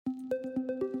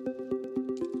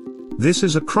This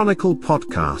is a Chronicle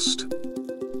podcast,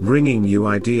 bringing you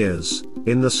ideas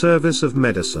in the service of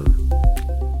medicine.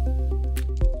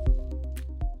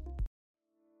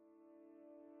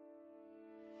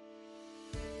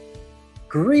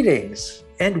 Greetings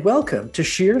and welcome to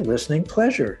Sheer Listening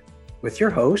Pleasure with your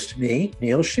host, me,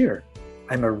 Neil Sheer.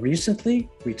 I'm a recently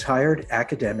retired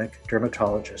academic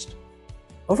dermatologist.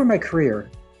 Over my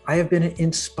career, I have been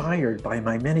inspired by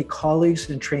my many colleagues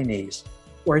and trainees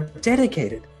who are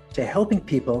dedicated to helping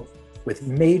people with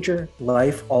major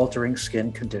life-altering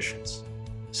skin conditions.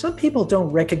 Some people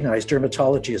don't recognize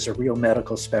dermatology as a real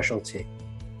medical specialty.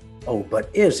 Oh, but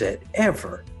is it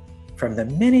ever? From the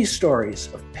many stories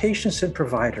of patients and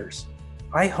providers,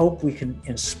 I hope we can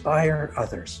inspire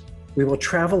others. We will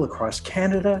travel across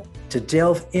Canada to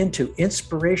delve into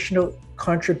inspirational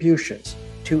contributions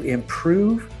to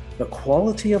improve the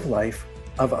quality of life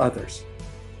of others.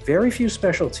 Very few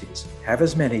specialties have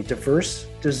as many diverse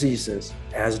diseases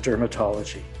as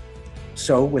dermatology.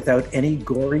 So without any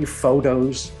gory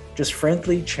photos, just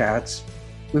friendly chats,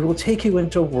 we will take you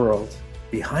into a world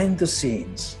behind the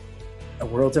scenes, a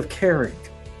world of caring,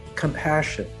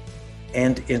 compassion,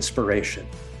 and inspiration.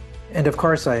 And of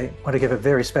course, I want to give a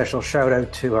very special shout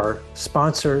out to our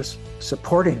sponsors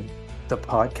supporting the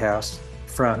podcast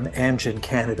from Amgen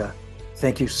Canada.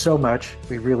 Thank you so much.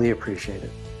 We really appreciate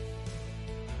it.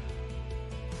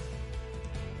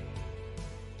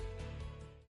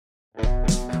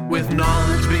 With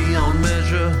knowledge beyond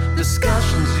measure,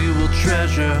 discussions you will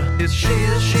treasure. It's sheer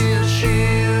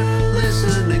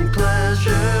listening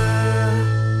pleasure.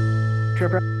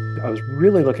 Trevor, I was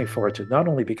really looking forward to, not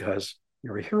only because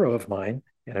you're a hero of mine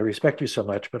and I respect you so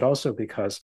much, but also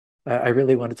because I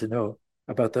really wanted to know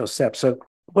about those steps. So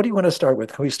what do you want to start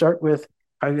with? Can we start with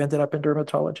how you ended up in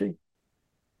dermatology?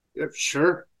 Yeah,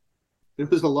 sure. It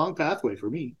was a long pathway for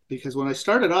me because when I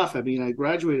started off, I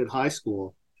graduated high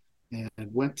school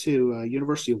and went to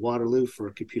University of Waterloo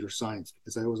for computer science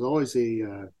because I was always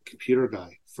a computer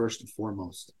guy, first and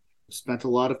foremost. Spent a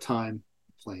lot of time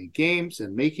playing games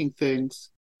and making things.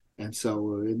 And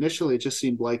so initially it just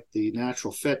seemed like the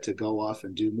natural fit to go off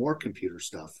and do more computer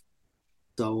stuff.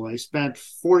 So I spent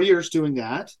 4 years doing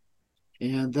that.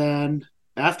 And then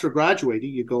after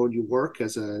graduating, you go and you work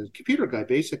as a computer guy,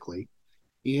 basically.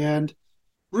 And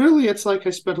really, it's like I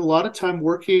spent a lot of time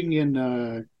working in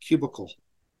a cubicle.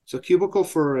 So cubicle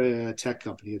for a tech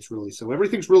company, it's really, so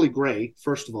everything's really gray,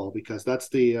 first of all, because that's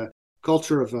the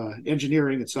culture of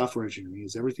engineering and software engineering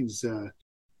is everything's,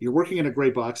 you're working in a gray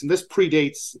box. And this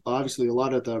predates, obviously, a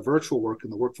lot of the virtual work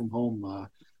and the work from home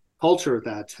culture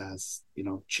that has,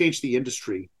 changed the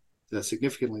industry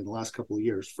significantly in the last couple of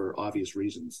years for obvious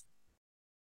reasons.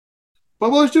 But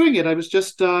while I was doing it, I was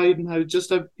just, I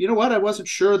wasn't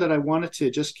sure that I wanted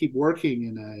to just keep working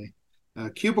in a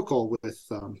cubicle with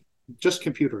just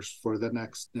computers for the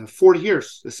next 40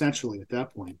 years, essentially, at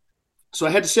that point. So I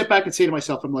had to sit back and say to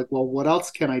myself, I'm like, well, what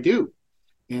else can I do?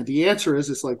 And the answer is,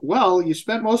 it's like, well, you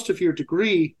spent most of your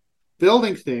degree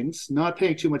building things, not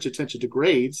paying too much attention to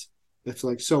grades. It's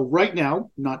like, so right now,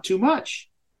 not too much.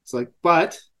 It's like,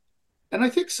 and I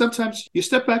think sometimes you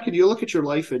step back and you look at your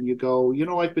life and you go,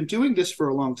 I've been doing this for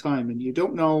a long time and you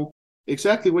don't know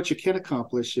exactly what you can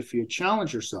accomplish if you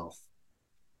challenge yourself.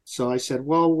 So I said,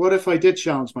 well, what if I did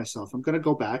challenge myself? I'm going to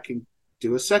go back and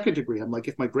do a second degree. I'm like,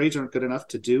 if my grades aren't good enough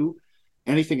to do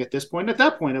anything at this point, at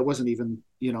that point, I wasn't even,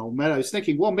 I was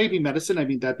thinking, well, maybe medicine.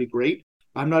 That'd be great.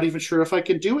 I'm not even sure if I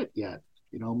can do it yet.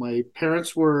 My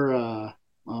parents were,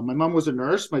 my mom was a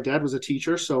nurse. My dad was a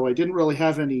teacher. So I didn't really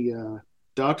have any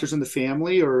doctors in the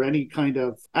family or any kind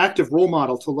of active role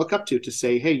model to look up to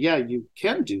say, hey, yeah, you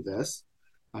can do this.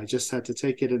 I just had to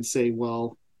take it and say,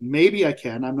 well, maybe I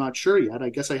can. I'm not sure yet. I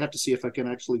guess I have to see if I can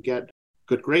actually get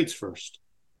good grades first.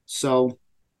 So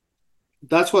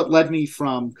that's what led me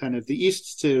from kind of the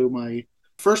East to my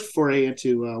first foray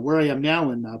into where I am now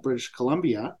in British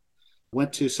Columbia.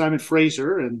 Went to Simon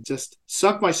Fraser and just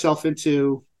sunk myself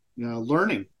into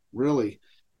learning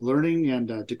and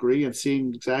a degree and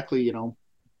seeing exactly,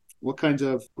 what kinds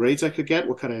of grades I could get,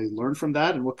 what could I learn from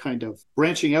that, and what kind of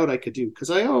branching out I could do.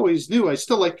 Because I always knew I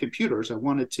still liked computers. I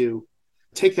wanted to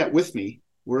take that with me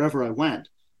wherever I went.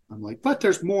 I'm like, but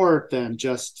there's more than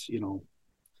just,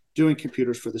 doing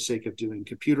computers for the sake of doing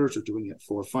computers or doing it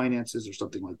for finances or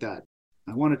something like that.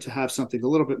 I wanted to have something a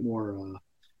little bit more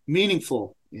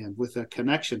meaningful and with a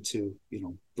connection to,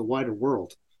 the wider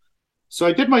world. So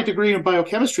I did my degree in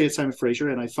biochemistry at Simon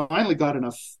Fraser, and I finally got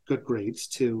enough good grades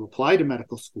to apply to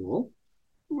medical school,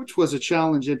 which was a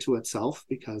challenge into itself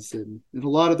because in a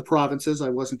lot of the provinces, I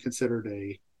wasn't considered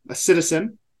a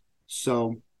citizen.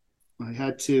 So I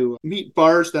had to meet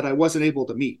bars that I wasn't able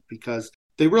to meet because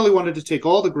they really wanted to take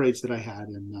all the grades that I had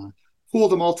and pool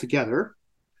them all together,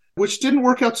 which didn't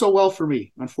work out so well for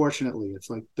me, unfortunately. It's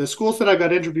like the schools that I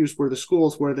got interviews were the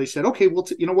schools where they said, okay,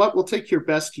 you know what, we'll take your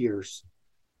best years.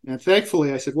 And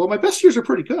thankfully I said, well, my best years are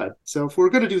pretty good. So if we're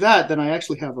going to do that, then I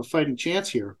actually have a fighting chance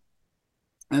here.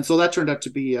 And so that turned out to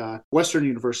be Western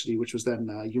University, which was then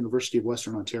University of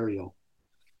Western Ontario.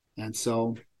 And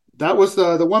so that was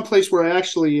the one place where I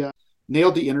actually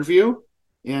nailed the interview.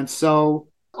 And so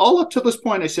all up to this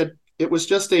point, I said, it was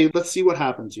just let's see what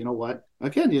happens. You know what?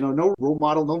 Again, no role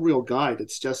model, no real guide.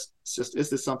 It's just, is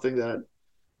this something that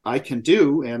I can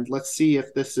do? And let's see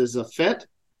if this is a fit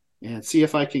and see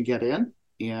if I can get in.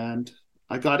 And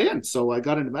I got in. So I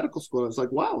got into medical school. I was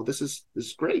like, wow, this is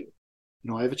great.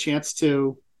 I have a chance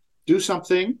to do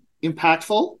something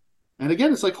impactful. And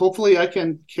again, it's like, hopefully I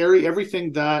can carry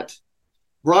everything that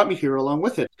brought me here along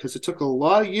with it, because it took a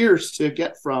lot of years to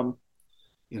get from,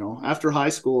 after high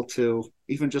school to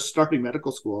even just starting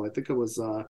medical school. I think I was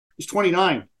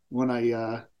 29 when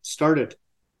I started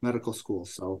medical school.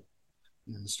 So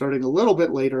starting a little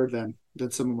bit later than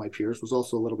some of my peers was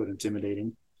also a little bit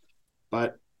intimidating,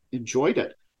 but enjoyed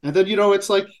it. And then, it's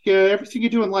like everything you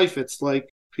do in life, it's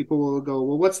like people will go,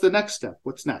 well, what's the next step?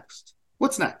 What's next?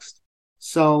 What's next?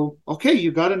 So, okay,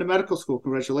 you got into medical school.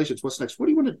 Congratulations. What's next? What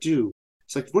do you want to do?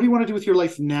 It's like, what do you want to do with your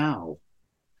life now?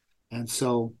 And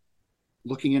so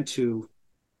looking into,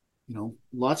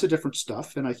 lots of different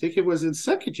stuff. And I think it was in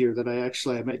second year that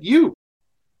I met you.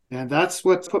 And that's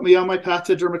what put me on my path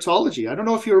to dermatology. I don't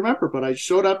know if you remember, but I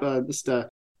showed up just a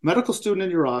medical student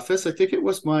in your office. I think it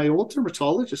was my old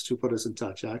dermatologist who put us in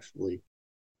touch, actually.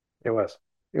 It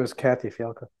was Kathy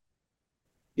Fielka.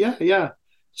 Yeah.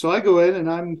 So I go in and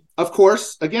I'm, of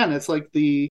course, again, it's like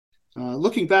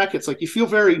looking back, it's like you feel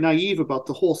very naive about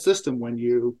the whole system when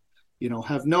you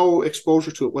have no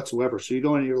exposure to it whatsoever. So you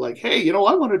go in and you're like, hey, I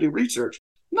want to do research,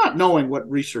 not knowing what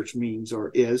research means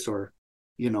or is, or,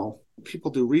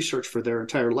 people do research for their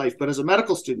entire life. But as a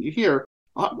medical student, you hear,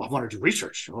 oh, I want to do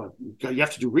research. Oh, you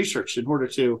have to do research in order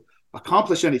to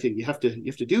accomplish anything. You have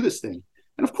to do this thing.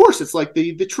 And of course, it's like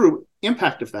the true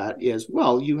impact of that is,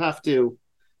 well, you have to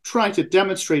try to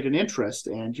demonstrate an interest,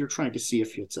 and you're trying to see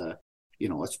if it's a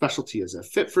specialty is a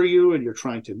fit for you, and you're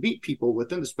trying to meet people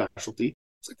within the specialty.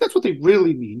 It's like, that's what they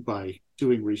really mean by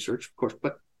doing research, of course,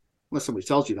 but unless somebody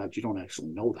tells you that, you don't actually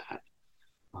know that.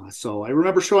 So I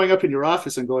remember showing up in your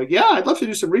office and going, yeah, I'd love to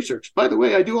do some research. By the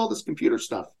way, I do all this computer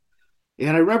stuff.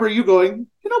 And I remember you going,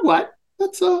 you know what? I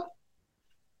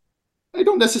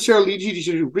don't necessarily need you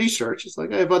to do research. It's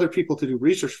like, I have other people to do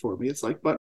research for me. It's like,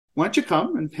 but why don't you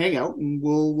come and hang out and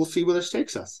we'll see where this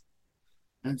takes us.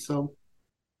 And so.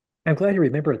 I'm glad you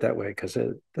remember it that way, because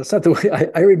that's not the way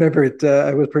I remember it.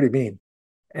 I was pretty mean.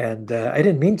 And I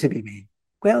didn't mean to be mean.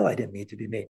 Well, I didn't mean to be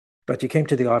mean. But you came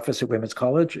to the office at Women's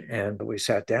College and we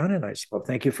sat down and I said, well,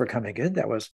 thank you for coming in. That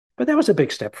was a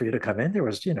big step for you to come in. There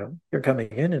was, you're coming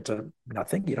in into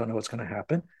nothing. You don't know what's going to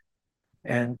happen.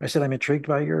 And I said, I'm intrigued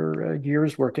by your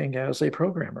years working as a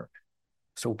programmer.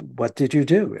 So what did you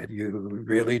do? And you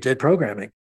really did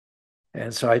programming.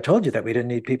 And so I told you that we didn't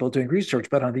need people doing research.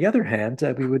 But on the other hand,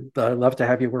 we would love to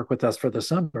have you work with us for the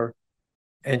summer.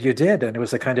 And you did. And it was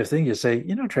the kind of thing you say,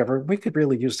 Trevor, we could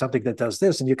really use something that does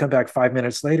this. And you come back 5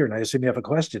 minutes later and I assume you have a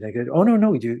question. And you go, oh,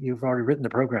 no, you've already written the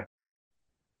program.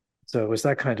 So it was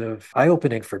that kind of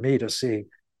eye-opening for me to see,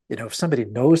 if somebody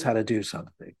knows how to do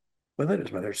something, whether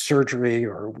it's surgery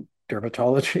or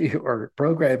dermatology or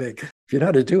programming, if you know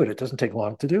how to do it, it doesn't take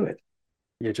long to do it.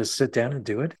 You just sit down and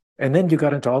do it. And then you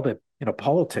got into all the,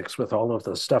 politics with all of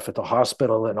the stuff at the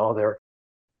hospital and all their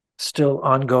still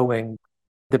ongoing.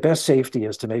 The best safety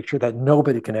is to make sure that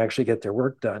nobody can actually get their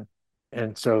work done.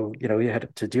 And so, you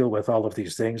had to deal with all of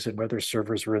these things, and whether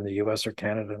servers were in the US or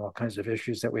Canada and all kinds of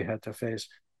issues that we had to face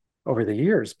over the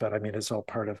years. But I mean, it's all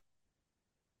part of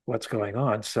what's going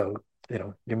on. So,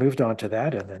 you moved on to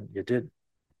that, and then you did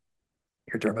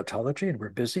your dermatology and were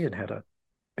busy and had a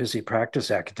busy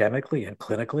practice academically and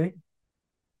clinically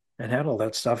and had all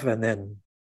that stuff. And then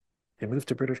you moved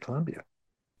to British Columbia.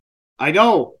 I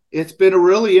know. It's been a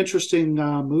really interesting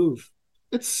move.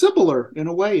 It's similar in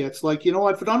a way. It's like,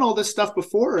 I've done all this stuff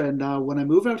before. And when I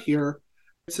move out here,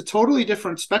 it's a totally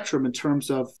different spectrum in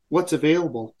terms of what's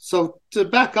available. So to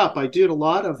back up, I did a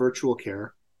lot of virtual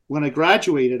care. When I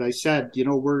graduated, I said,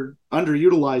 we're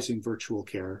underutilizing virtual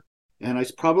care. And I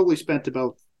probably spent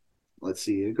about, I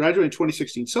graduated in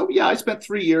 2016. So yeah, I spent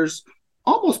 3 years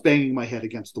almost banging my head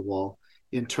against the wall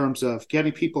in terms of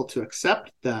getting people to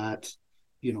accept that,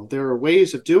 there are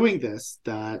ways of doing this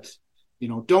that,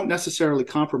 don't necessarily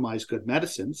compromise good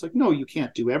medicine. It's like, no, you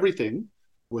can't do everything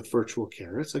with virtual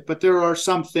care. It's like, but there are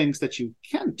some things that you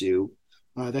can do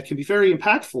that can be very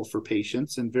impactful for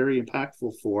patients and very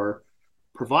impactful for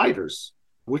providers,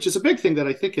 which is a big thing that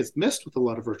I think is missed with a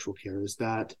lot of virtual care, is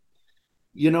that,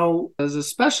 as a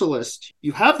specialist,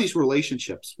 you have these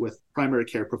relationships with primary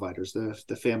care providers,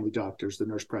 the family doctors, the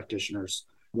nurse practitioners,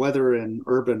 whether in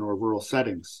urban or rural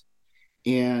settings.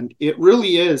 And it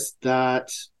really is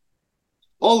that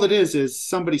all it is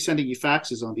somebody sending you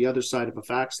faxes on the other side of a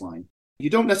fax line. You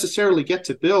don't necessarily get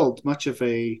to build much of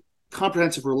a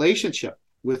comprehensive relationship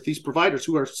with these providers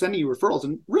who are sending you referrals.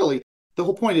 And really, the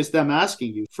whole point is them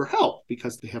asking you for help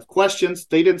because they have questions.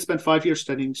 They didn't spend 5 years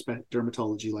studying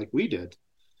dermatology like we did.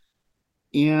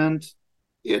 And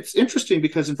it's interesting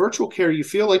because in virtual care, you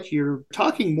feel like you're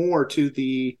talking more to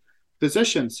the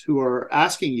physicians who are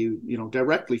asking you,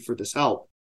 directly for this help.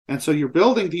 And so you're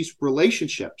building these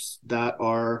relationships that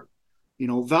are,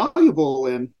 valuable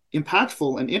and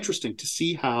impactful and interesting to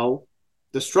see how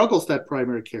the struggles that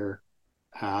primary care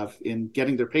have in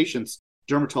getting their patients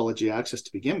dermatology access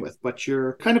to begin with. But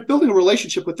you're kind of building a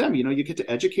relationship with them. You get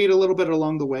to educate a little bit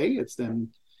along the way. It's then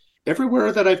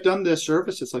everywhere that I've done this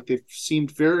service, it's like they've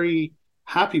seemed very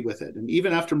happy with it. And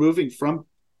even after moving from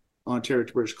Ontario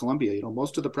to British Columbia,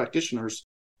 most of the practitioners,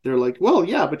 they're like, well,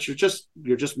 yeah, but you're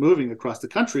just moving across the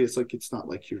country. It's like, it's not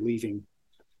like you're leaving,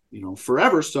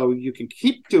 forever. So you can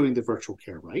keep doing the virtual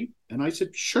care, right? And I said,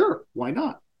 sure, why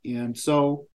not? And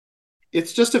so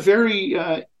it's just a very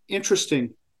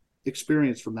interesting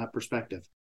experience from that perspective.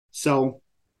 So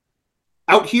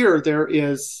out here, there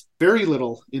is very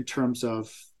little in terms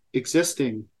of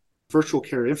existing virtual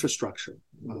care infrastructure.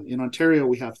 In Ontario,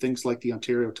 we have things like the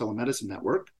Ontario Telemedicine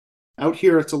Network. Out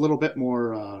here, it's a little bit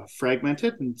more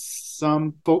fragmented, and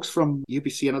some folks from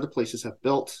UBC and other places have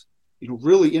built,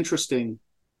 really interesting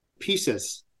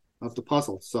pieces of the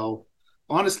puzzle. So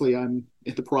honestly, I'm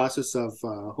in the process of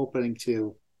hoping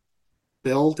to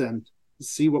build and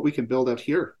see what we can build out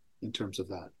here in terms of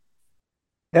that.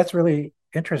 That's really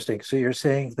interesting. So you're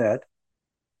saying that,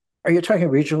 are you talking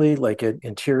regionally, like in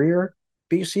interior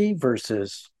BC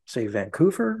versus, say,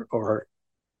 Vancouver, or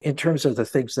in terms of the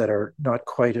things that are not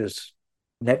quite as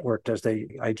networked as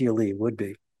they ideally would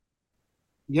be?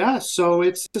 Yeah, so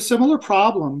it's a similar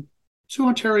problem to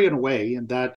Ontario in a way, in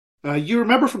that you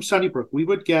remember from Sunnybrook, we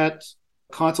would get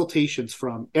consultations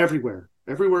from everywhere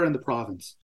in the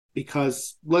province,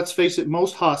 because let's face it,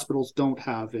 most hospitals don't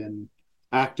have an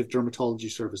active dermatology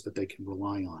service that they can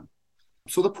rely on.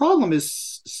 So the problem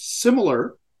is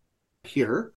similar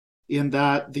here in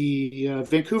that the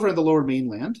Vancouver and the Lower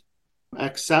Mainland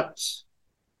accept,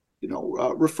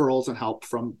 referrals and help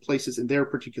from places in their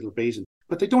particular basin,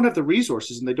 but they don't have the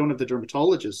resources and they don't have the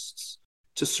dermatologists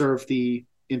to serve the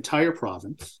entire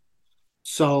province.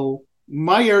 So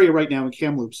my area right now in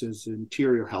Kamloops is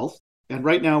interior health. And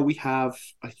right now we have,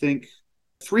 I think,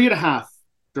 3.5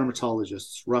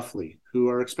 dermatologists roughly who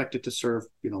are expected to serve,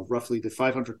 roughly the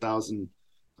 500,000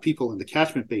 people in the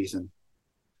catchment basin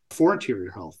for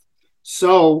interior health.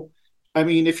 So, I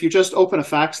mean, if you just open a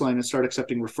fax line and start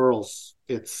accepting referrals,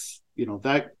 it's,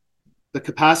 that the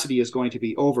capacity is going to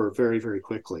be over very, very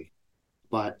quickly.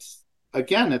 But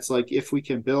again, it's like if we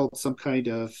can build some kind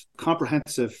of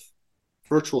comprehensive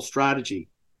virtual strategy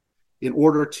in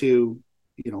order to,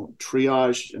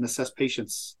 triage and assess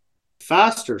patients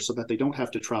faster so that they don't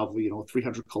have to travel,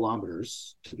 300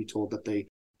 kilometers to be told that they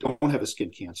don't have a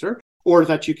skin cancer, or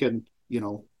that you can,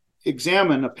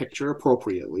 examine a picture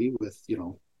appropriately with,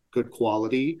 good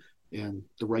quality and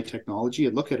the right technology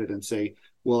and look at it and say,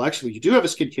 well, actually, you do have a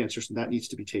skin cancer, so that needs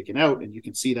to be taken out. And you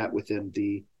can see that within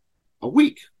a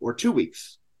week or 2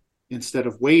 weeks, instead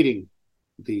of waiting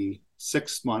the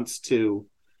 6 months to,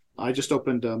 I just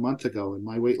opened a month ago and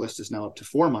my wait list is now up to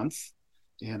 4 months.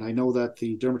 And I know that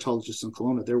the dermatologists in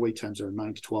Kelowna, their wait times are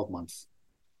 9 to 12 months.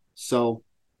 So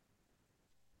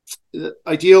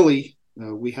ideally,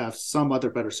 we have some other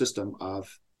better system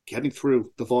of getting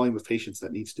through the volume of patients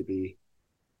that needs to be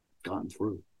gotten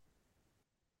through.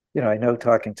 I know,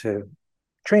 talking to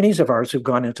trainees of ours who've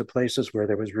gone into places where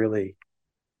there was really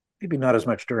maybe not as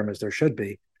much derm as there should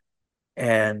be,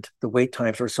 and the wait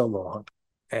times were so long.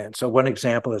 And so one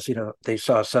example is, they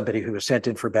saw somebody who was sent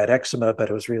in for bad eczema, but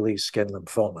it was really skin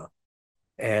lymphoma.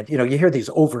 And, you hear these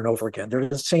over and over again. They're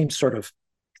the same sort of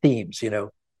themes,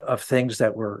 of things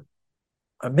that were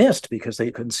missed because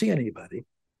they couldn't see anybody.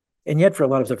 And yet for a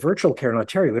lot of the virtual care in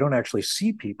Ontario, we don't actually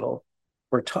see people.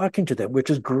 We're talking to them, which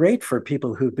is great for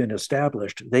people who've been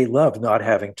established. They love not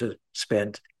having to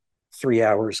spend 3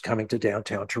 hours coming to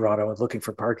downtown Toronto and looking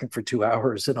for parking for 2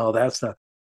 hours and all that stuff.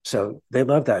 So they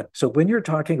love that. So when you're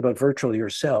talking about virtual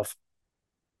yourself,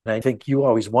 and I think you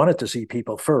always wanted to see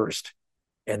people first,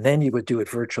 and then you would do it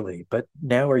virtually. But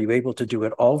now are you able to do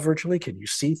it all virtually? Can you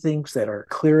see things that are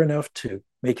clear enough to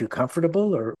make you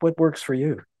comfortable, or what works for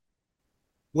you?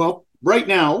 Well, right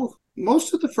now,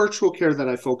 most of the virtual care that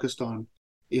I focused on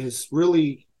is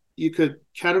really, you could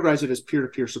categorize it as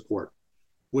peer-to-peer support,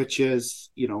 which is,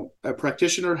 a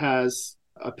practitioner has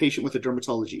a patient with a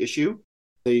dermatology issue.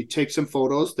 They take some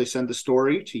photos, they send the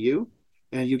story to you,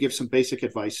 and you give some basic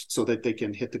advice so that they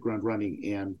can hit the ground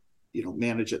running and,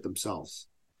 manage it themselves.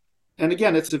 And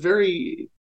again, it's a very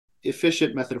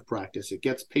efficient method of practice. It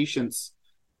gets patients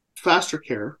faster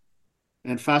care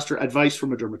and faster advice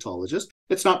from a dermatologist.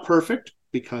 It's not perfect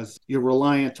because you're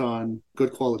reliant on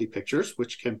good quality pictures,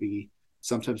 which can be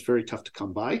sometimes very tough to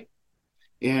come by.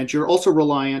 And you're also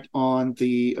reliant on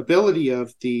the ability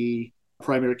of the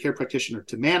primary care practitioner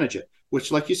to manage it, which,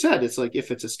 like you said, it's like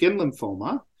if it's a skin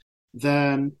lymphoma,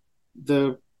 then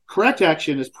the correct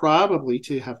action is probably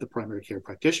to have the primary care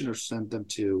practitioner send them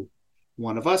to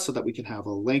one of us so that we can have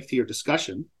a lengthier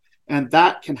discussion. And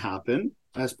that can happen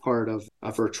as part of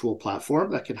a virtual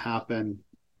platform. That can happen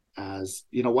as,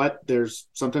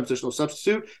 sometimes there's no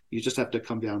substitute. You just have to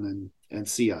come down and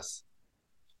see us.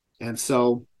 And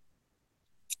so,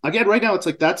 again, right now, it's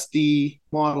like that's the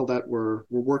model that we're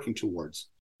working towards.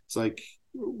 It's like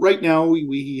right now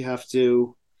we have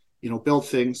to, build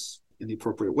things in the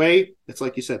appropriate way. It's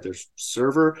like you said, there's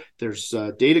server, there's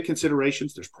data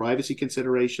considerations, there's privacy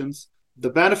considerations.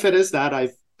 The benefit is that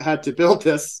I've had to build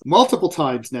this multiple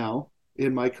times now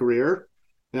in my career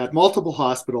at multiple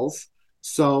hospitals.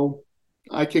 So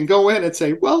I can go in and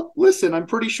say, well, listen, I'm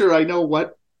pretty sure I know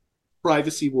what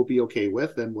privacy will be okay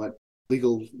with and what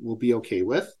legal will be okay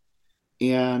with.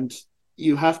 And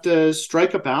you have to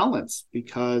strike a balance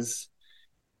because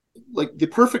like the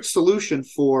perfect solution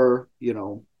for,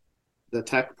 the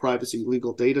tech, privacy,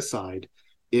 legal data side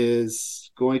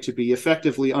is going to be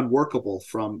effectively unworkable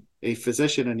from a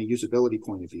physician and a usability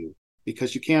point of view,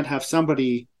 because you can't have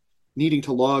somebody needing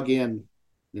to log in,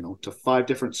 to 5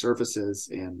 different services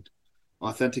and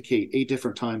authenticate 8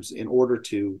 different times in order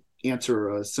to answer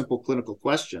a simple clinical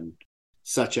question,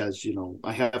 such as,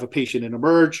 I have a patient in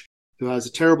Emerge who has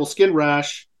a terrible skin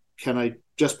rash. Can I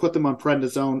just put them on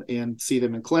prednisone and see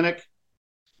them in clinic?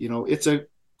 It's a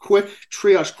quick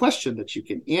triage question that you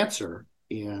can answer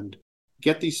and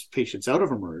get these patients out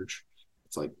of Emerge.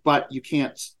 It's like, but you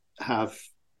can't have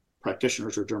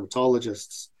practitioners or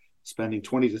dermatologists spending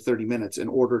 20 to 30 minutes in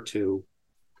order to,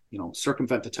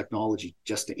 circumvent the technology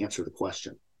just to answer the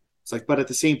question. It's like, but at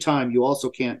the same time, you also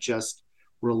can't just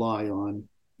rely on,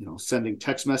 sending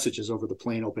text messages over the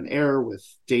plain open air with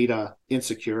data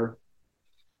insecure.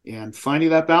 And finding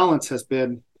that balance has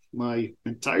been my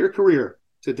entire career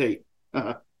to date.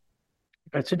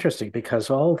 It's interesting because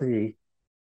all the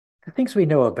things we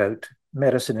know about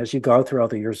medicine, as you go through all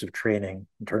the years of training,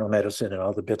 internal medicine and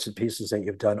all the bits and pieces that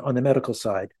you've done on the medical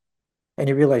side, and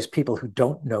you realize people who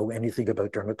don't know anything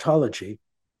about dermatology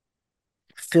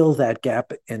fill that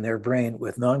gap in their brain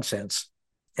with nonsense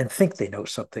and think they know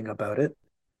something about it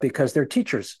because their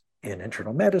teachers in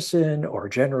internal medicine or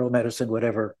general medicine,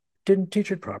 whatever, didn't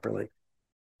teach it properly.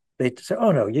 They say,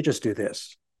 oh no, you just do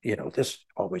this. This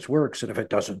always works. And if it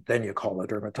doesn't, then you call a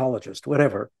dermatologist,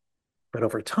 whatever. But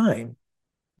over time,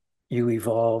 you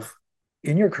evolve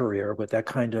in your career with that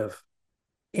kind of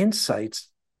insights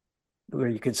where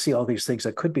you can see all these things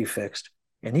that could be fixed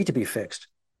and need to be fixed.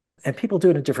 And people do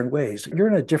it in different ways. You're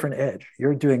in a different edge.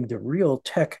 You're doing the real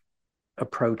tech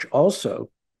approach also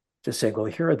to say, well,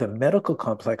 here are the medical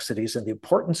complexities and the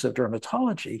importance of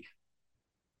dermatology,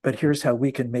 but here's how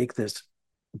we can make this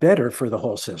better for the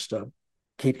whole system,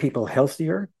 keep people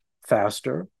healthier,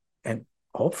 faster, and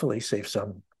hopefully save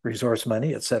some resource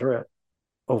money, et cetera,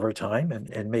 over time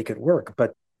and make it work.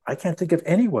 But I can't think of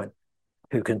anyone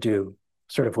who can do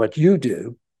sort of what you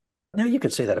do. Now, you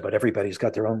could say that about everybody who's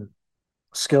got their own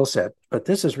skill set, but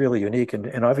this is really unique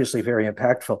and obviously very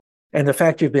impactful. And the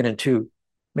fact you've been in 2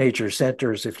 major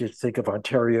centers, if you think of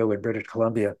Ontario and British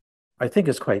Columbia, I think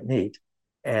is quite neat.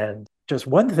 And just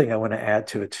one thing I want to add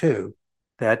to it too,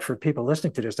 that for people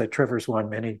listening to this, that Trevor's won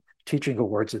many teaching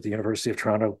awards at the University of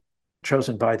Toronto,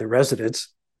 chosen by the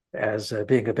residents as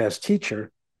being a best teacher.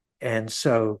 And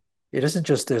so it isn't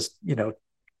just this,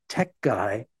 tech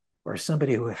guy or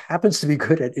somebody who happens to be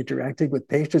good at interacting with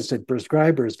patients and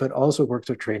prescribers, but also works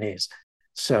with trainees.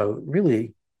 So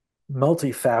really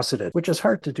multifaceted, which is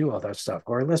hard to do all that stuff.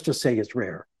 Or let's just say it's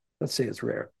rare. Let's say it's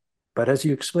rare. But as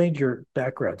you explained your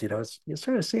background, you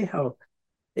sort of see how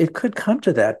it could come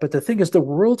to that. But the thing is, the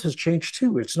world has changed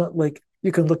too. It's not like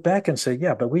you can look back and say,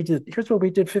 yeah, but here's what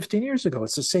we did 15 years ago.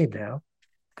 It's the same now.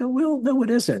 Go, well, no, it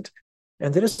isn't.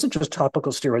 And it isn't just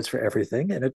topical steroids for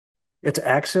everything. And It's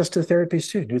access to therapies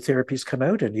too. New therapies come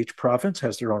out, and each province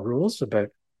has their own rules about,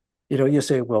 you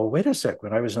say, well, wait a sec.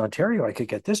 When I was in Ontario, I could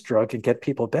get this drug and get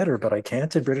people better, but I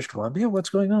can't in British Columbia. What's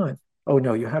going on? Oh,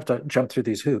 no, you have to jump through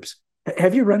these hoops.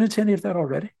 Have you run into any of that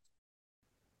already?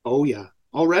 Oh yeah,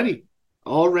 already.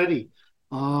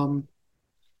 Um,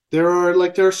 there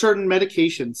are certain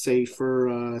medications, say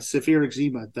for severe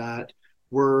eczema, that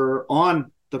were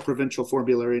on the provincial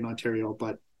formulary in Ontario,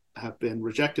 but have been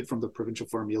rejected from the provincial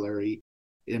formulary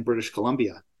in British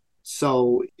Columbia.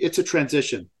 So it's a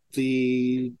transition.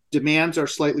 The demands are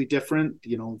slightly different.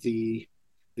 The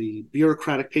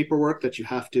bureaucratic paperwork that you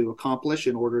have to accomplish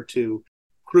in order to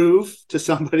prove to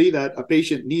somebody that a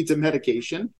patient needs a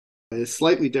medication is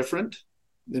slightly different,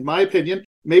 in my opinion.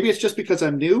 Maybe it's just because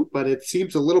I'm new, but it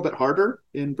seems a little bit harder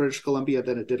in British Columbia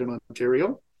than it did in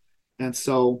Ontario. And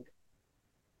so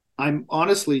I'm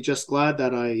honestly just glad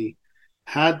that I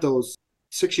had those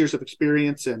 6 years of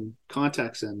experience and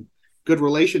contacts and good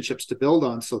relationships to build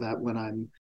on, so that when I'm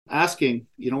asking,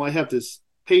 I have this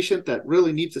patient that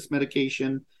really needs this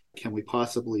medication, can we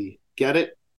possibly get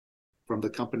it from the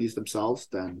companies themselves?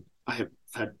 Then I have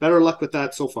had better luck with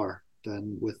that so far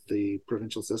than with the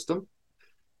provincial system.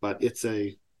 But it's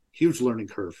a huge learning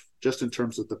curve just in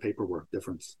terms of the paperwork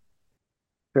difference.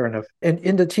 Fair enough. And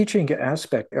in the teaching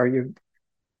aspect,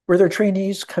 were there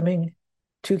trainees coming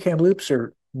to Kamloops,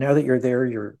 or now that you're there,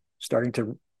 you're starting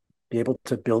to be able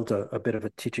to build a bit of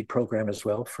a teaching program as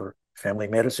well for family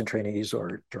medicine trainees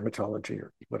or dermatology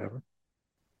or whatever?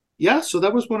 Yeah, so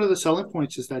that was one of the selling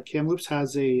points, is that Kamloops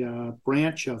has a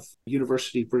branch of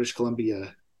University of British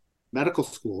Columbia Medical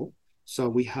School. So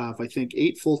we have, I think,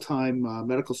 8 full-time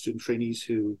medical student trainees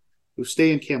who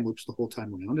stay in Kamloops the whole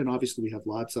time around. And obviously we have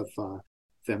lots of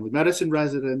family medicine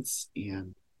residents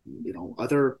and,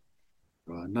 other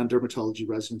non-dermatology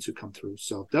residents who come through.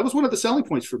 So that was one of the selling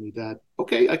points for me, that,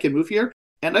 okay, I can move here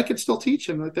and I can still teach.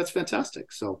 And like, that's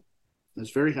fantastic. So I was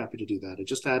very happy to do that. I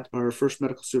just had our first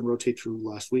medical student rotate through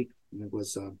last week, and it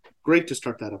was great to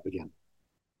start that up again.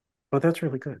 Oh, that's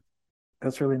really good.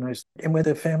 That's really nice. And with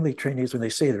the family trainees, when they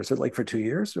stay there, is it like for 2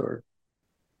 years or?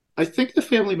 I think the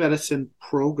family medicine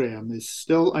program is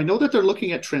still, I know that they're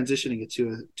looking at transitioning it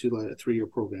to a 3-year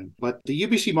program, but the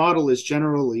UBC model is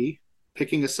generally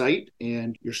picking a site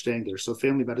and you're staying there. So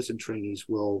family medicine trainees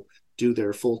will do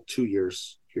their full 2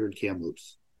 years here in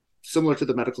Kamloops, similar to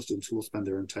the medical students who will spend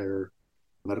their entire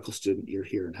medical student year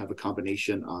here and have a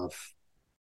combination of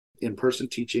in-person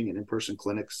teaching and in-person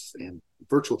clinics and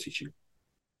virtual teaching.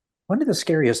 One of the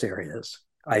scariest areas,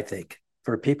 I think,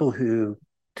 for people who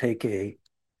take a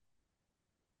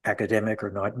academic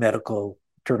or not medical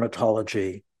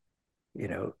dermatology,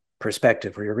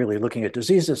 perspective, where you're really looking at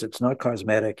diseases, it's not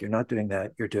cosmetic, you're not doing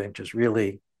that, you're doing just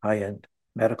really high-end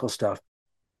medical stuff.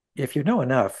 If you know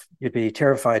enough, you'd be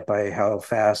terrified by how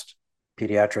fast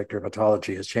pediatric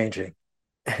dermatology is changing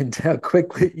and how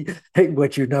quickly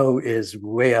what you know is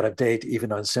way out of date,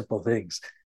 even on simple things.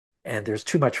 And there's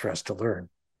too much for us to learn.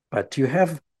 But do you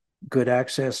have good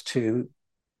access to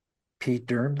Ped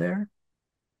Derm there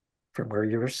from where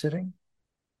you're sitting?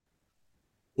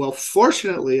 Well,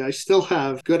 fortunately, I still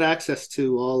have good access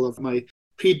to all of my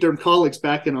Ped Derm colleagues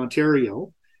back in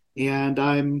Ontario, and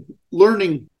I'm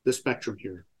learning the spectrum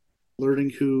here,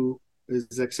 learning who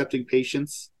is accepting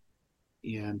patients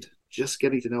and just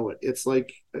getting to know it. It's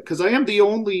like, because I am the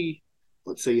only,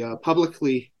 let's say,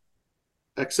 publicly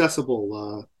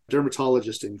accessible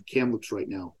dermatologist in Kamloops right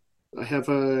now. I have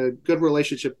a good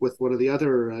relationship with one of the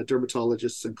other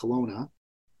dermatologists in Kelowna,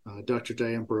 Dr.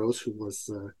 Diane Burrows, who was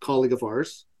a colleague of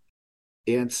ours.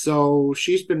 And so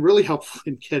she's been really helpful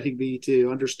in getting me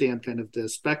to understand kind of the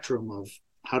spectrum of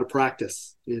how to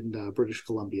practice in British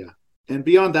Columbia. And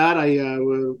beyond that, I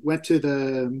went to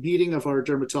the meeting of our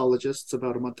dermatologists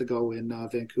about a month ago in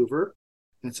Vancouver.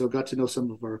 And so got to know some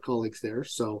of our colleagues there.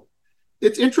 So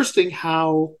it's interesting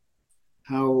how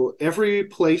every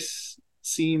place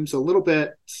seems a little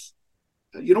bit,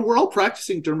 we're all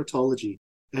practicing dermatology.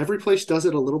 Every place does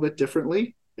it a little bit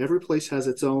differently. Every place has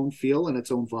its own feel and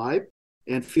its own vibe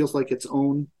and feels like its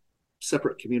own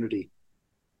separate community,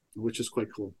 which is quite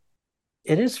cool.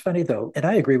 It is funny though, and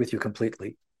I agree with you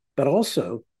completely, but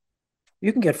also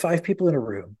you can get 5 people in a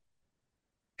room,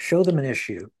 show them an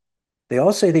issue. They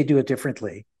all say they do it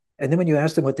differently. And then when you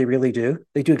ask them what they really do,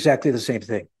 they do exactly the same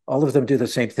thing. All of them do the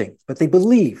same thing, but they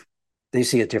believe they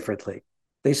see it differently.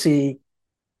 They see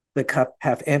the cup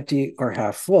half empty or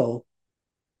half full,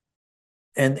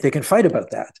 and they can fight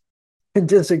about that and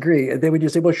disagree. And then when you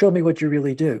say, well, show me what you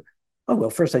really do. Oh,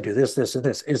 well, first I do this, this, and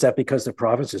this. Is that because the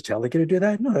province is telling you to do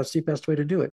that? No, that's the best way to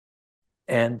do it.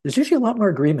 And there's usually a lot more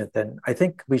agreement than I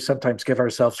think we sometimes give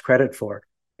ourselves credit for.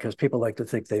 because people like to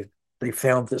think they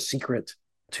found the secret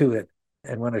to it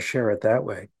and want to share it that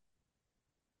way.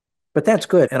 But that's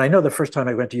good. And I know the first time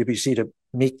I went to UBC to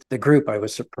meet the group, I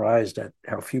was surprised at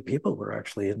how few people were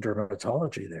actually in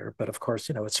dermatology there. But of course,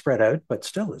 it's spread out, but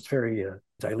still it's very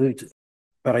diluted.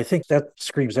 But I think that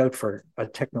screams out for a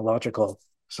technological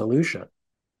solution.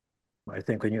 I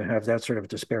think when you have that sort of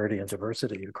disparity and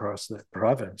diversity across the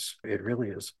province, it really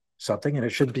is something, and it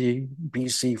should be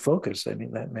BC focused. I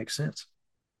mean, that makes sense.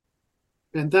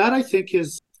 And that, I think,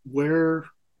 is where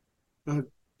a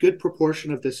good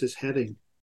proportion of this is heading.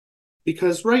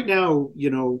 Because right now,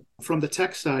 from the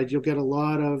tech side, you'll get a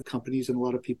lot of companies and a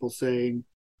lot of people saying,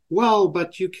 well,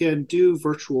 but you can do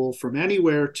virtual from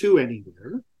anywhere to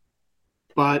anywhere.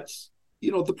 But,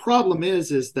 the problem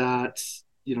is that,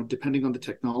 depending on the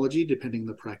technology, depending on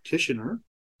the practitioner,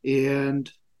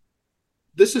 and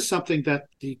this is something that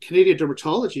the Canadian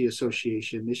Dermatology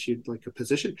Association issued like a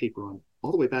position paper on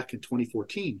all the way back in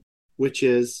 2014, which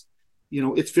is,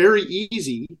 it's very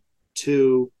easy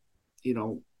to,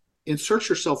 insert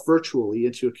yourself virtually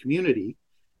into a community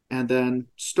and then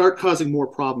start causing more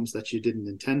problems that you didn't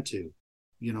intend to.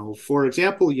 For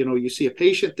example, you see a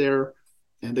patient there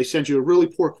and they send you a really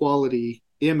poor quality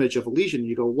image of a lesion.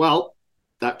 You go, well,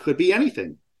 that could be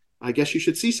anything. I guess you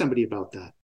should see somebody about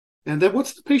that. And then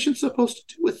what's the patient supposed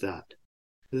to do with that?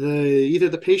 Either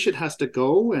the patient has to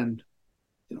go and,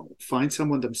 find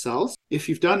someone themselves. If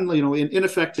you've done, an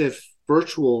ineffective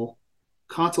virtual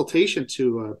consultation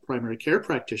to a primary care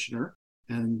practitioner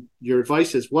and your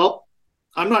advice is, well,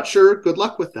 I'm not sure, good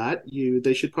luck with that.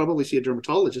 They should probably see a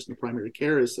dermatologist, and the primary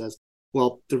care says,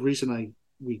 well, the reason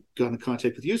we got in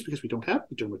contact with you is because we don't have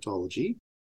dermatology.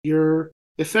 You're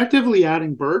effectively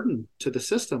adding burden to the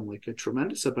system, like a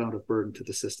tremendous amount of burden to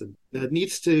the system that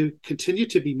needs to continue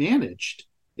to be managed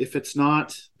if it's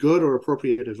not good or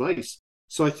appropriate advice.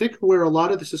 So I think where a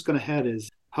lot of this is going to head is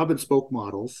hub and spoke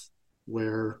models,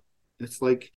 where it's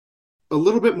like a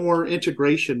little bit more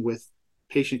integration with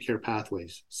patient care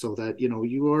pathways, so that,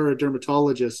 you are a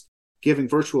dermatologist giving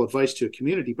virtual advice to a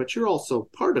community, but you're also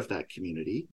part of that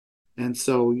community. And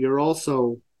so you're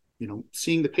also,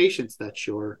 seeing the patients that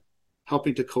you're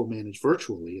helping to co-manage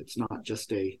virtually. It's not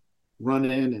just a run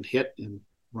in and hit and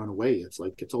run away. It's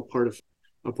like it's all part of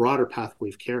a broader pathway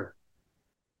of care.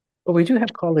 Well, we do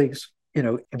have colleagues,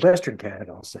 in Western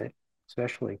Canada, I'll say,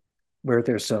 especially, where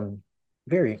there's some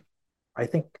very, I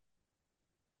think,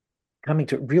 coming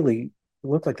to really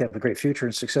look like they have a great future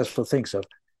and successful things of,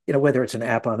 whether it's an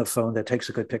app on the phone that takes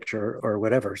a good picture or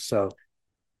whatever. So,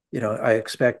 I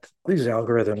expect these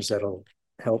algorithms that'll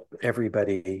help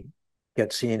everybody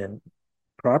get seen and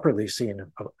properly seen.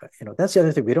 That's the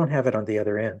other thing. We don't have it on the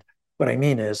other end. What I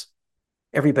mean is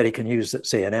everybody can use,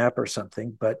 say, an app or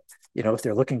something, but, if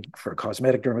they're looking for a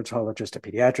cosmetic dermatologist, a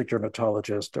pediatric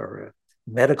dermatologist, or a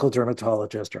medical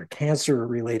dermatologist, or a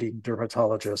cancer-relating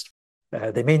dermatologist,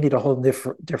 they may need a whole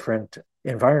different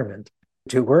environment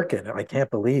to work in. I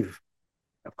can't believe,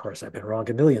 of course, I've been wrong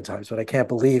a million times, but I can't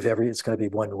believe it's going to be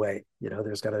one way.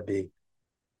 There's got to be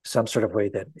some sort of way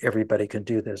that everybody can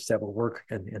do this that will work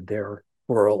in their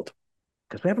world.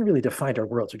 Because we haven't really defined our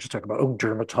worlds. We just talk about,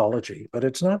 dermatology, but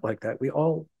it's not like that. We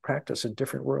all practice in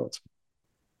different worlds.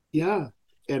 Yeah.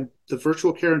 And the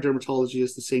virtual care in dermatology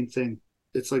is the same thing.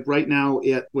 It's like right now,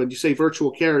 when you say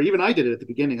virtual care, even I did it at the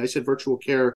beginning. I said virtual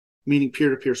care, meaning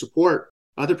peer-to-peer support.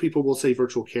 Other people will say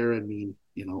virtual care and mean,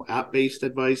 app-based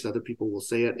advice. Other people will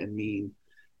say it and mean,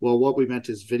 well, what we meant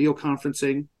is video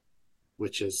conferencing,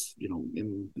 which is,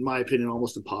 in my opinion,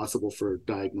 almost impossible for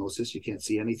diagnosis. You can't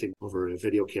see anything over a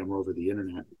video camera over the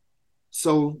internet.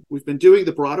 So we've been doing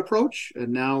the broad approach,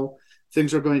 and now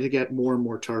things are going to get more and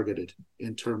more targeted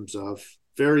in terms of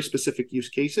very specific use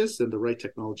cases and the right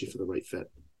technology for the right fit.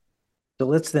 So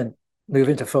let's then move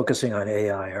into focusing on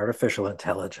AI, artificial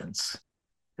intelligence.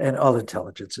 And all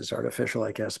intelligence is artificial,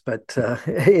 I guess, but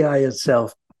AI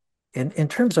itself, in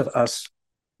terms of us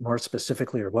more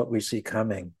specifically, or what we see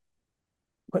coming,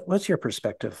 what's your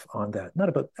perspective on that? Not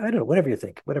about, I don't know, whatever you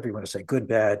think, whatever you want to say, good,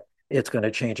 bad, it's going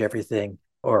to change everything,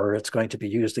 or it's going to be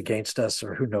used against us,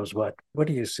 or who knows what. What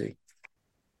do you see?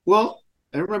 Well,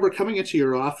 I remember coming into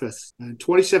your office in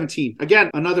 2017. Again,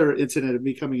 another incident of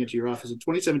me coming into your office in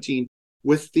 2017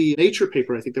 with the Nature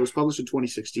paper, I think that was published in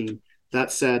 2016,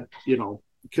 that said,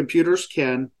 computers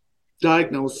can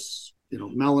diagnose,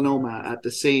 melanoma at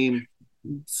the same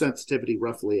sensitivity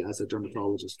roughly as a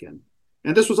dermatologist can.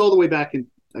 And this was all the way back in,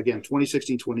 again,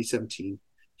 2016, 2017.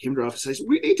 Came to our office and says,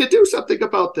 we need to do something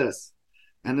about this.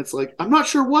 And it's like, I'm not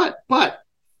sure what, but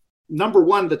number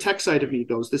one, the tech side of me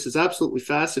goes, this is absolutely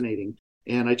fascinating.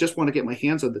 And I just want to get my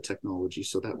hands on the technology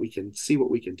so that we can see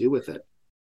what we can do with it.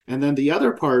 And then the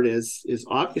other part is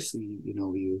obviously,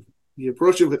 you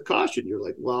approach it with caution. You're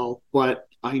like, well, but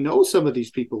I know some of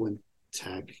these people in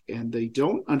tech, and they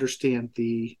don't understand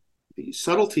the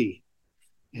subtlety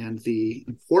and the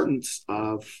importance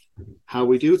of how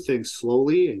we do things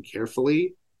slowly and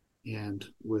carefully and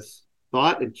with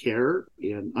thought and care,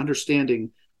 and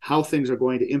understanding how things are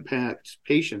going to impact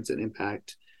patients and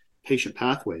impact patient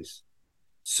pathways.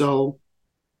 So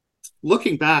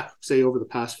looking back, say over the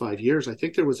past 5 years, I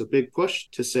think there was a big push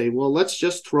to say, well, let's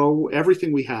just throw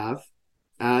everything we have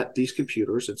at these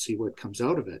computers and see what comes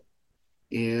out of it.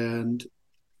 And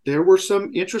there were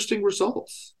some interesting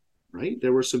results, right?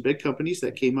 There were some big companies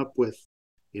that came up with,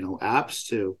 apps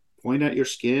to point at your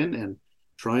skin and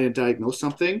try and diagnose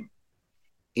something.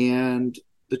 And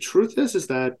the truth is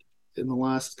that in the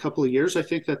last couple of years, I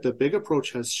think that the big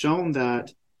approach has shown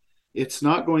that it's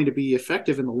not going to be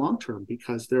effective in the long term,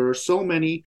 because there are so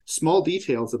many small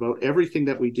details about everything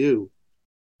that we do,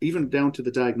 even down to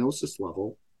the diagnosis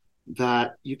level,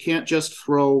 that you can't just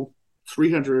throw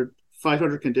 300,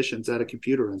 500 conditions at a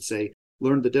computer and say,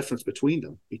 learn the difference between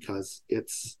them, because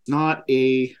it's not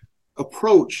a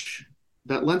approach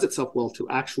that lends itself well to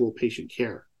actual patient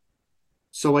care.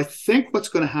 So I think what's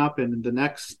going to happen in the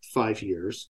next 5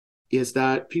 years is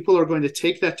that people are going to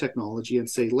take that technology and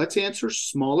say, let's answer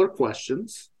smaller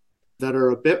questions that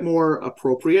are a bit more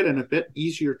appropriate and a bit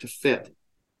easier to fit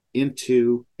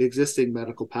into existing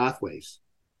medical pathways.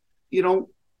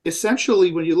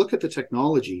 Essentially, when you look at the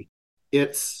technology,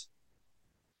 it's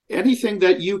anything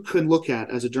that you can look at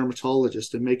as a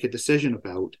dermatologist and make a decision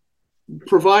about,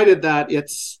 provided that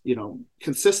it's,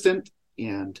 consistent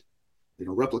and,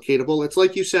 replicatable. It's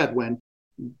like you said, when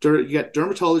you get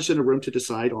dermatologists in a room to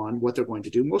decide on what they're going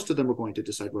to do, most of them are going to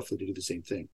decide roughly to do the same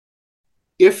thing.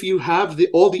 If you have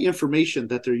all the information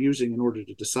that they're using in order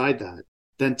to decide that,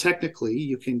 then technically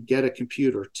you can get a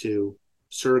computer to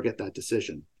surrogate that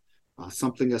decision.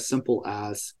 Something as simple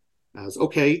as,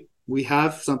 okay, we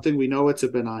have something, we know it's a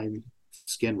benign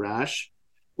skin rash,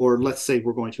 or let's say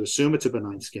we're going to assume it's a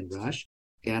benign skin rash,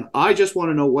 and I just want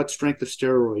to know what strength of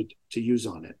steroid to use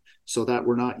on it, so that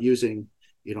we're not using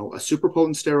a super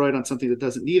potent steroid on something that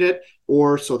doesn't need it,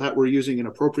 or so that we're using an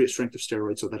appropriate strength of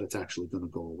steroid so that it's actually going to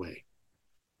go away.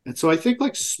 And so I think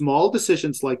like small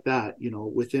decisions like that,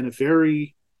 within a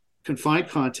very confined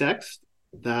context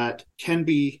that can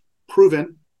be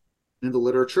proven in the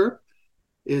literature,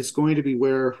 is going to be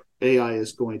where AI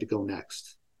is going to go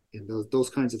next, in those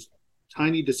kinds of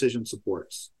tiny decision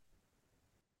supports.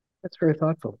 That's very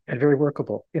thoughtful and very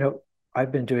workable.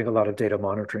 I've been doing a lot of data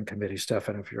monitoring committee stuff.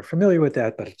 I don't know if you're familiar with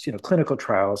that, but it's, clinical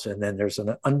trials. And then there's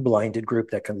an unblinded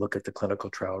group that can look at the clinical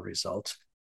trial results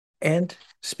and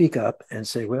speak up and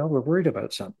say, well, we're worried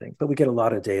about something, but we get a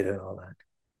lot of data and all that.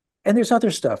 And there's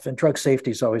other stuff. And drug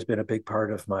safety has always been a big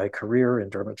part of my career in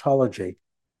dermatology.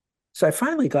 So I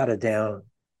finally got it down.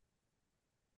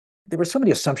 There were so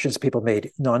many assumptions people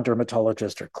made,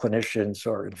 non-dermatologists or clinicians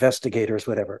or investigators,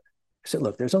 whatever. I said,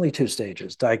 look, there's only two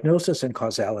stages, diagnosis and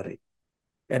causality.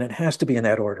 And it has to be in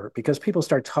that order, because people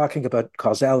start talking about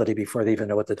causality before they even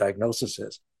know what the diagnosis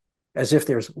is, as if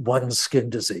there's one skin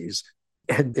disease,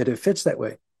 and it fits that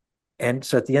way. And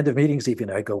so at the end of meetings,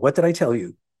 even I go, what did I tell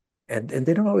you? And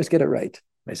they don't always get it right.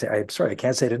 I say, I'm sorry, I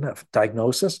can't say it enough.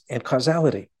 Diagnosis and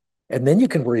causality. And then you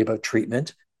can worry about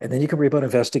treatment, and then you can worry about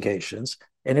investigations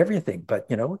and everything. But,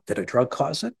 did a drug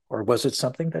cause it? Or was it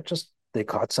something that just they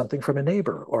caught something from a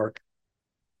neighbor, or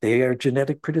they are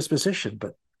genetic predisposition?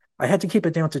 But I had to keep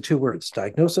it down to two words,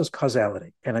 diagnosis,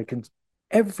 causality. And I can,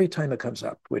 every time it comes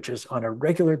up, which is on a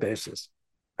regular basis,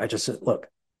 I just said, look,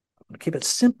 I'm going to keep it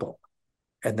simple.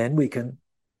 And then we can,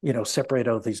 separate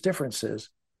out these differences.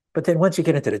 But then once you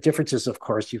get into the differences, of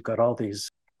course, you've got all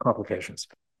these complications.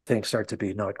 Things start to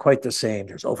be not quite the same.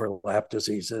 There's overlap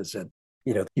diseases, and,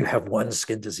 you have one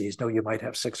skin disease. No, you might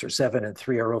have 6 or 7, and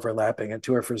 3 are overlapping and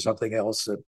 2 are for something else,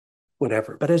 and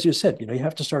whatever. But as you said, you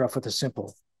have to start off with a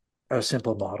simple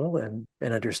model and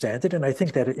understand it. And I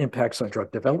think that it impacts on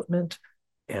drug development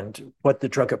and what the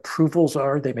drug approvals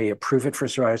are. They may approve it for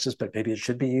psoriasis, but maybe it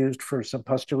should be used for some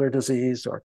pustular disease,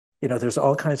 or, there's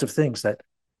all kinds of things that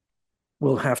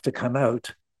will have to come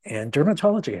out. And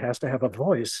dermatology has to have a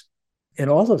voice in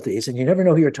all of these. And you never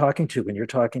know who you're talking to when you're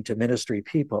talking to ministry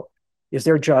people. Is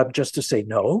their job just to say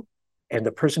no, and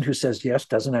the person who says yes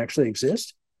doesn't actually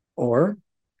exist? Or,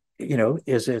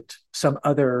 is it some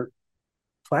other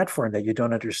platform that you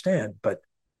don't understand? But,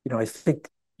 I think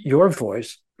your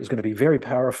voice is going to be very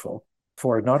powerful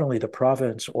for not only the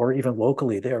province or even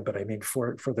locally there, but I mean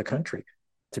for the country,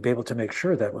 to be able to make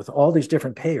sure that with all these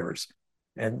different payers,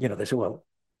 and they say, well,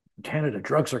 Canada,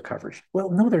 drugs are covered. Well,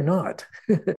 no, they're not.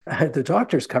 The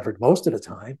doctor's covered most of the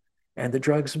time, and the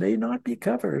drugs may not be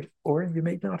covered, or you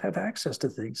may not have access to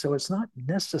things. So it's not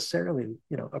necessarily,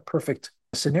 a perfect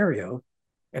scenario.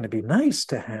 And it'd be nice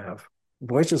to have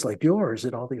voices like yours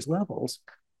at all these levels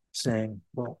saying,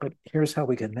 well, but here's how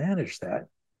we can manage that.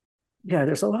 Yeah,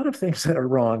 there's a lot of things that are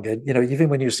wrong. And, even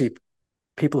when you see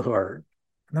people who are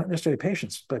not necessarily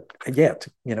patients, but yet,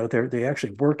 they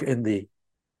actually work in the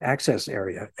access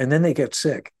area, and then they get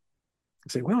sick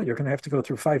and say, well, you're going to have to go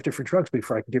through 5 different drugs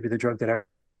before I can give you the drug that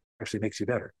actually makes you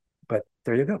better. But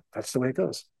there you go. That's the way it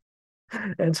goes.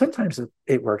 And sometimes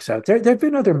it works out. There have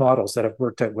been other models that have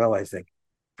worked out well, I think,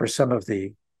 for some of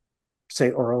the,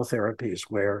 say, oral therapies,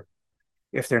 where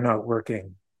if they're not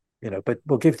working, but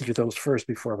we'll give you those first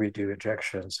before we do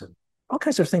injections, and all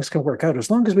kinds of things can work out as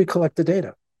long as we collect the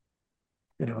data.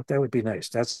 That would be nice.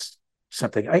 That's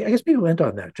something. I guess people end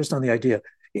on that, just on the idea.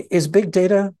 Is big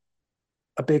data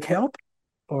a big help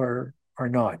or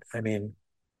not? I mean,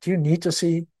 do you need to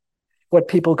see what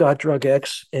people got drug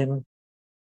X in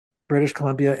British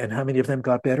Columbia and how many of them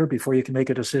got better before you can make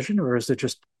a decision, or is it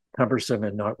just cumbersome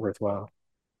and not worthwhile?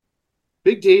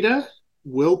 Big data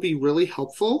will be really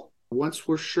helpful once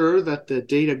we're sure that the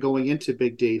data going into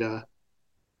big data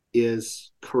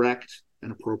is correct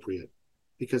and appropriate,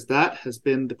 because that has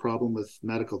been the problem with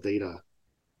medical data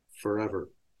forever.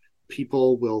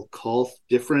 People will call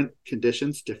different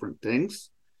conditions different things.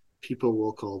 People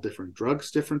will call different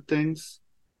drugs different things.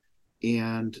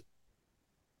 And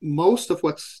most of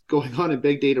what's going on in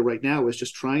big data right now is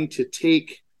just trying to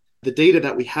take the data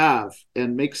that we have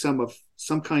and make some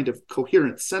kind of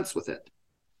coherent sense with it,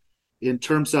 in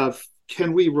terms of,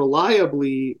 can we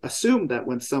reliably assume that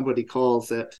when somebody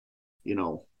calls it,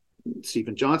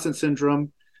 Stevens-Johnson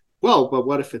syndrome, well, but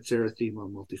what if it's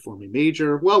erythema multiforme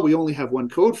major? Well, we only have one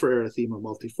code for erythema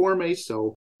multiforme,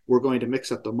 so we're going to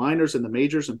mix up the minors and the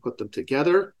majors and put them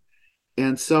together.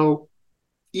 And so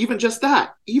even just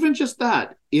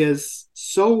that is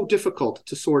so difficult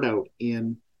to sort out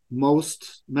in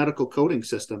most medical coding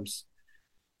systems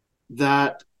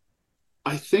that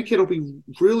I think it'll be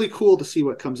really cool to see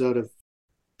what comes out of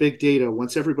big data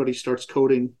once everybody starts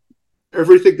coding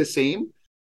everything the same.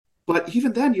 But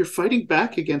even then, you're fighting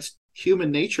back against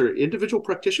human nature. Individual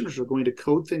practitioners are going to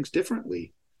code things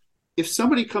differently. If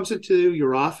somebody comes into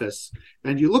your office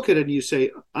and you look at it and you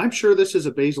say, I'm sure this is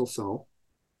a basal cell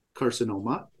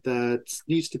carcinoma that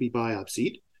needs to be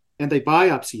biopsied, and they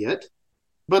biopsy it,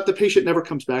 but the patient never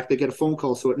comes back, they get a phone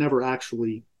call, so it never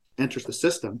actually enters the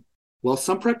system. Well,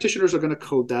 some practitioners are going to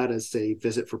code that as a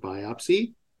visit for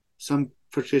biopsy. Some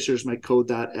practitioners might code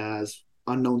that as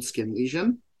unknown skin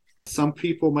lesion. Some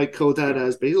people might code that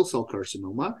as basal cell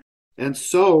carcinoma. And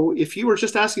so if you were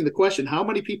just asking the question, how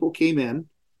many people came in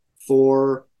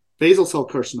for basal cell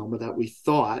carcinoma that we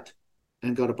thought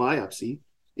and got a biopsy,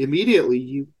 immediately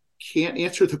you can't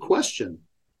answer the question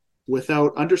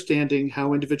without understanding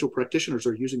how individual practitioners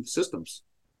are using the systems.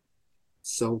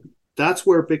 So that's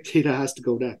where big data has to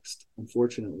go next,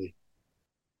 unfortunately.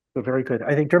 So very good.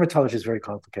 I think dermatology is very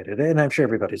complicated, and I'm sure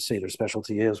everybody's say their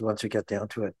specialty is once you get down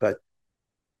to it, but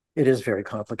it is very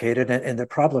complicated. And the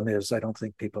problem is, I don't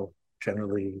think people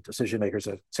generally, decision makers,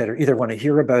 etc., either want to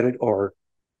hear about it or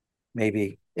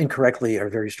maybe incorrectly are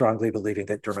very strongly believing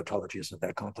that dermatology isn't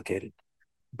that complicated,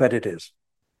 but it is.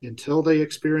 Until they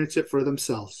experience it for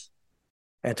themselves.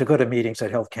 And to go to meetings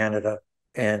at Health Canada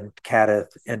and CADA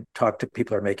and talk to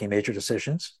people who are making major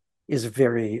decisions is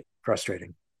very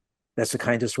frustrating. That's the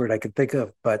kindest word I could think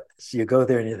of, but you go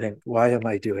there and you think, why am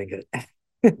I doing it?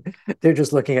 They're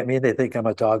just looking at me and they think I'm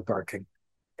a dog barking.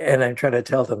 And I'm trying to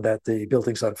tell them that the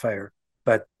building's on fire.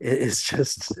 But it's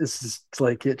just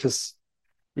like, you just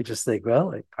think,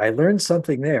 well, I learned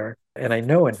something there. And I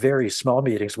know in very small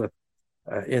meetings with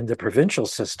in the provincial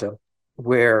system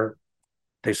where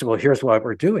they said, well, here's what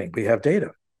we're doing. We have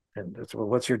data. And I said, well,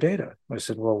 what's your data? I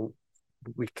said, well,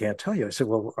 we can't tell you. I said,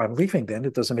 well, I'm leaving then.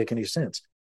 It doesn't make any sense.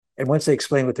 And once they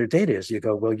explain what their data is, you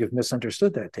go, well, you've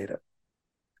misunderstood that data.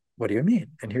 What do you mean?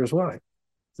 And here's why.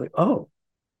 It's like, oh,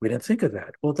 we didn't think of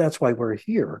that. Well, that's why we're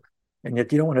here. And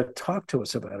yet you don't want to talk to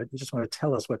us about it. You just want to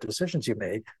tell us what decisions you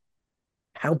made.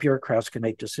 How bureaucrats can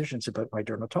make decisions about my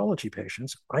dermatology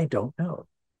patients, I don't know.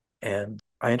 And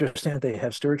I understand they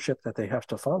have stewardship that they have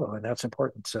to follow, and that's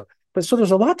important. So there's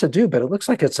a lot to do, but it looks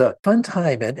like it's a fun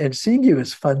time, and seeing you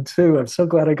is fun too. I'm so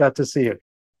glad I got to see you.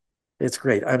 It's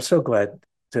great. I'm so glad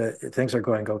things are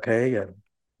going okay. And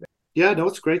yeah, no,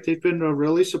 it's great. They've been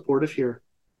really supportive here.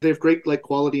 They have great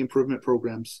quality improvement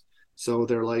programs. So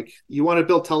they're like, you want to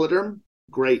build Telederm?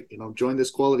 Great. Join this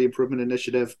quality improvement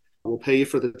initiative. We'll pay you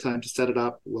for the time to set it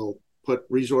up. We'll put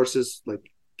resources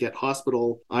like get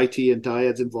hospital IT and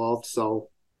dyads involved. So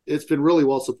it's been really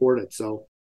well supported. So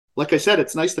like I said,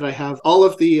 it's nice that I have all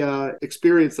of the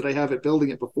experience that I have at building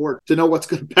it before to know what's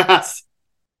going to pass.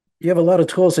 You have a lot of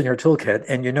tools in your toolkit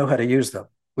and you know how to use them,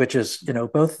 which is,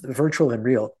 both virtual and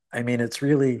real. I mean, it's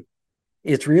really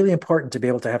important to be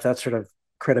able to have that sort of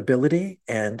credibility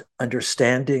and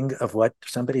understanding of what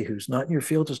somebody who's not in your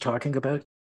field is talking about,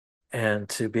 and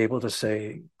to be able to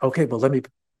say, okay, well, let me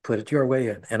put it your way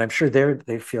in. And I'm sure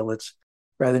they feel it's,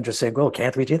 rather than just saying, well,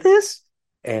 can't we do this?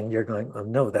 And you're going, oh,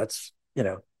 no, that's,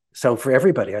 so for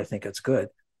everybody, I think it's good.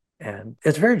 And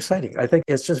it's very exciting. I think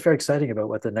it's just very exciting about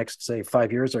what the next, say,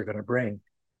 5 years are going to bring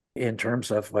in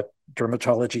terms of what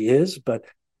dermatology is, but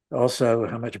also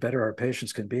how much better our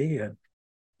patients can be. And,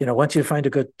 once you find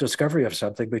a good discovery of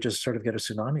something, we just sort of get a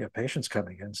tsunami of patients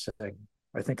coming in saying,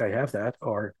 I think I have that.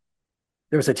 Or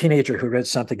there was a teenager who read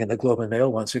something in the Globe and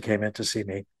Mail once who came in to see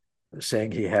me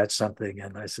saying he had something.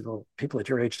 And I said, well, people at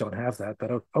your age don't have that.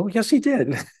 But oh yes, he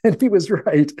did. And he was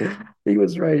right. He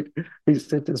was right. He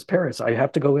said to his parents, I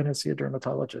have to go in and see a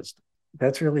dermatologist.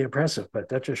 That's really impressive. But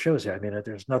that just shows you, I mean,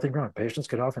 there's nothing wrong. Patients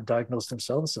can often diagnose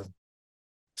themselves. And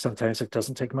sometimes it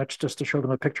doesn't take much just to show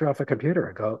them a picture off a computer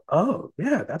and go, oh,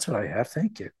 yeah, that's what I have.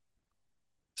 Thank you.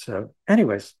 So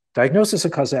anyways, diagnosis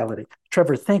and causality.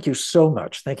 Trevor, thank you so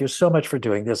much. Thank you so much for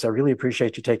doing this. I really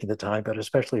appreciate you taking the time, but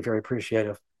especially very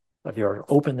appreciative of your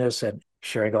openness and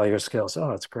sharing all your skills.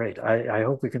 Oh, it's great. I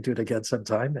hope we can do it again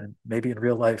sometime, and maybe in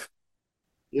real life.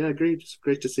 Yeah, agreed. It's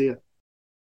great to see you.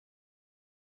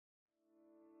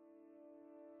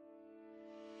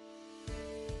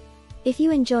 If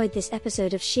you enjoyed this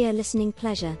episode of Sheer Listening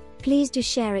Pleasure, please do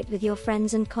share it with your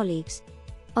friends and colleagues.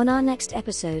 On our next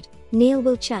episode, Neil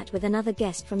will chat with another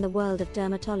guest from the world of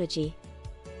dermatology.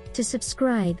 To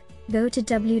subscribe, go to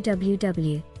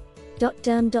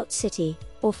www.derm.city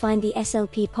or find the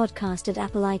SLP podcast at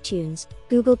Apple iTunes,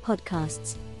 Google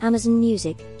Podcasts, Amazon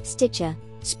Music, Stitcher,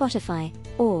 Spotify,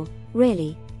 or,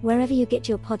 really, wherever you get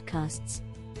your podcasts.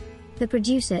 The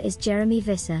producer is Jeremy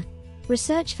Visser.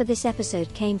 Research for this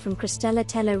episode came from Cristela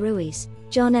Tello Ruiz,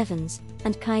 John Evans,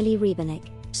 and Kylie Rebenik.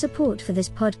 Support for this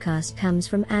podcast comes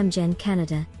from Amgen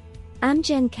Canada.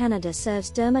 Amgen Canada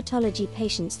serves dermatology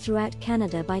patients throughout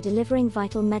Canada by delivering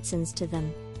vital medicines to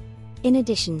them. In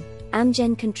addition,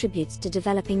 Amgen contributes to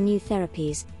developing new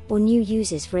therapies or new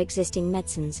uses for existing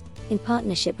medicines, in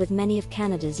partnership with many of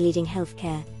Canada's leading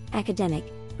healthcare, academic,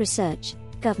 research,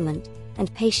 government,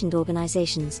 and patient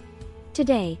organizations.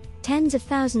 Today, tens of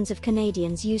thousands of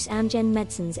Canadians use Amgen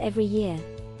medicines every year.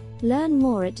 Learn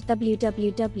more at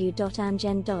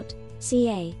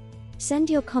www.amgen.ca. Send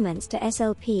your comments to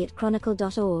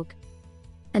slp@chronicle.org.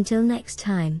 Until next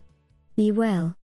time, be well.